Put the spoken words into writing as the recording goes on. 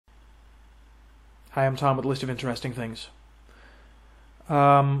Hi, I'm Tom with a list of interesting things.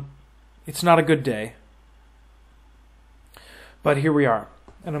 It's not a good day, but here we are,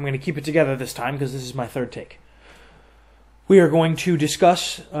 and I'm going to keep it together this time because this is my third take. We are going to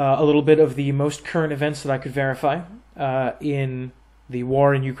discuss a little bit of the most current events that I could verify in the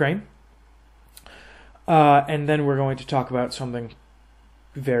war in Ukraine, and then we're going to talk about something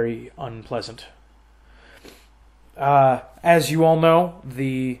very unpleasant. As you all know,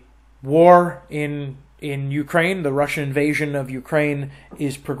 the war in Ukraine, the Russian invasion of Ukraine,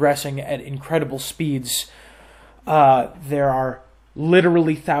 is progressing at incredible speeds. There are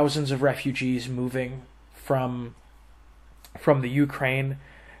literally thousands of refugees moving from the Ukraine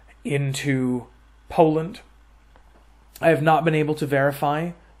into Poland. I have not been able to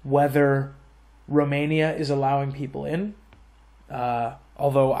verify whether Romania is allowing people in,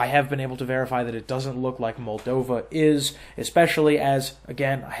 although I have been able to verify that it doesn't look like Moldova is, especially as,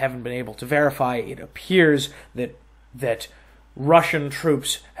 again, I haven't been able to verify, it appears that Russian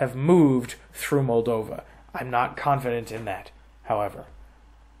troops have moved through Moldova. I'm not confident in that, however.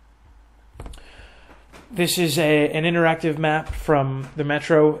 This is an interactive map from the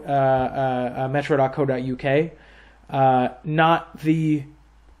Metro, metro.co.uk. Not the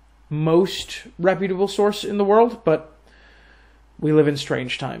most reputable source in the world, but we live in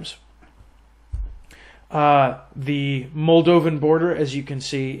strange times. The Moldovan border, as you can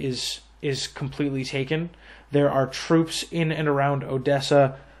see, is completely taken. There are troops in and around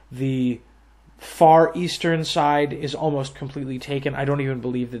Odessa. The far eastern side is almost completely taken. I don't even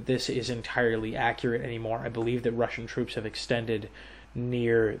believe that this is entirely accurate anymore. I believe that Russian troops have extended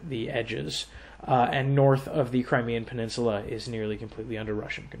near the edges. And north of the Crimean Peninsula is nearly completely under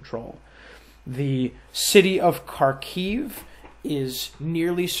Russian control. The city of Kharkiv is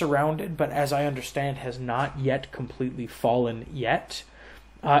nearly surrounded, but as I understand, has not yet completely fallen yet.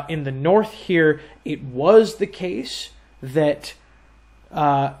 In the north here, it was the case that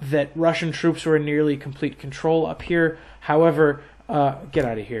Russian troops were in nearly complete control up here. However, get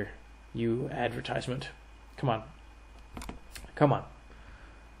out of here, you advertisement. Come on. Come on.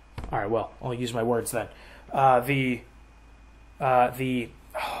 All right, well, I'll use my words then. The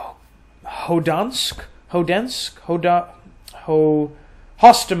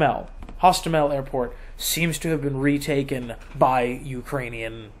Hostomel Airport seems to have been retaken by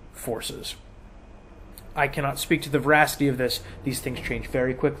Ukrainian forces. I cannot speak to the veracity of this. These things change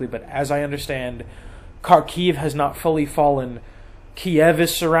very quickly, but as I understand, Kharkiv has not fully fallen. Kiev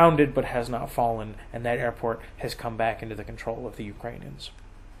is surrounded, but has not fallen, and that airport has come back into the control of the Ukrainians.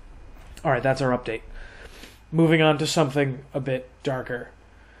 All right, that's our update. Moving on to something a bit darker.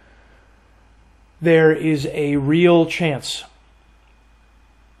 There is a real chance.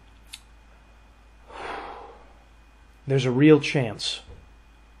 There's a real chance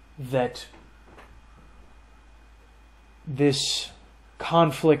that this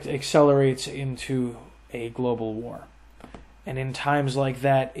conflict accelerates into a global war. And in times like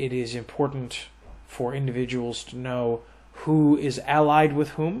that, it is important for individuals to know who is allied with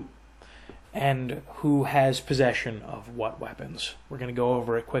whom and who has possession of what weapons. We're going to go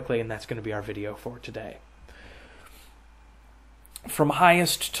over it quickly, and that's going to be our video for today. From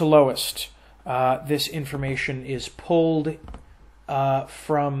highest to lowest, this information is pulled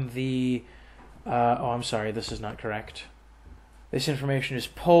from the... oh, I'm sorry, this is not correct. This information is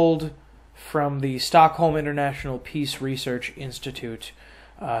pulled from the Stockholm International Peace Research Institute,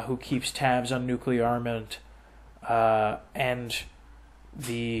 who keeps tabs on nuclear armament, and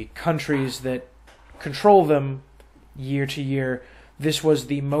the countries that control them year to year. This was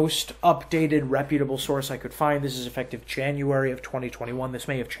the most updated, reputable source I could find. This is effective January of 2021. This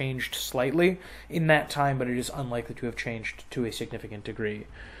may have changed slightly in that time, but it is unlikely to have changed to a significant degree.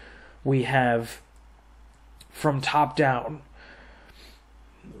 We have, from top down,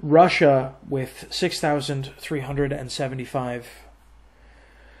 Russia with 6,375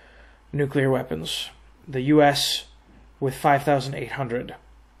 nuclear weapons. The U.S. with 5,800.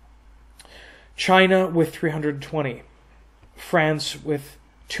 China with 320. France with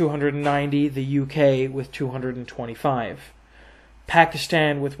 290. The UK with 225.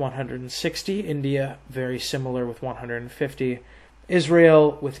 Pakistan with 160. India, very similar, with 150.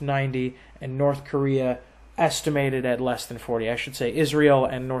 Israel with 90. And North Korea estimated at less than 40. I should say Israel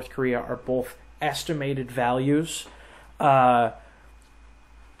and North Korea are both estimated values.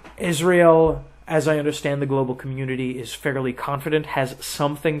 Israel, as I understand, the global community is fairly confident, has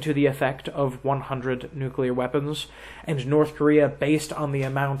something to the effect of 100 nuclear weapons. And North Korea, based on the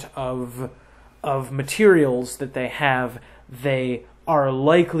amount of materials that they are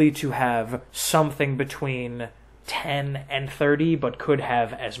likely to have something between 10 and 30, but could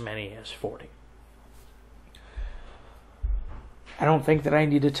have as many as 40. I don't think that I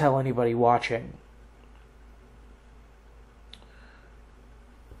need to tell anybody watching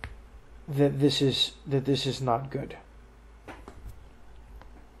that this is not good.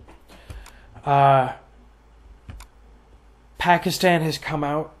 Pakistan has come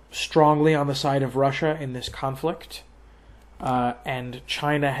out strongly on the side of Russia in this conflict, and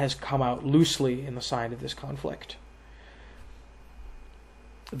China has come out loosely in the side of this conflict.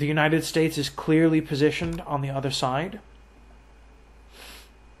 The United States is clearly positioned on the other side,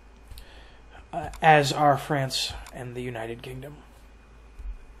 as are France and the United Kingdom.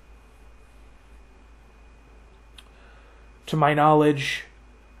 To my knowledge,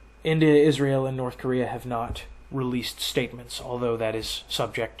 India, Israel, and North Korea have not released statements, although that is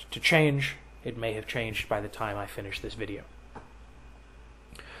subject to change. It may have changed by the time I finish this video.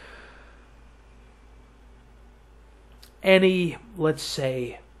 Let's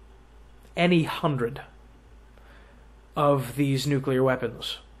say, any 100 of these nuclear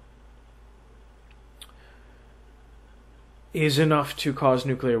weapons is enough to cause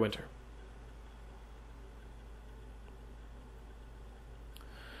nuclear winter.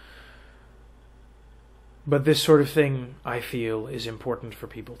 But this sort of thing, I feel, is important for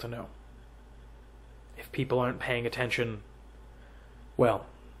people to know. If people aren't paying attention, well,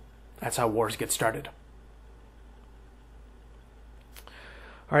 that's how wars get started.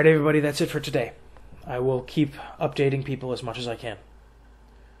 Alright, everybody, that's it for today. I will keep updating people as much as I can.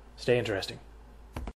 Stay interesting.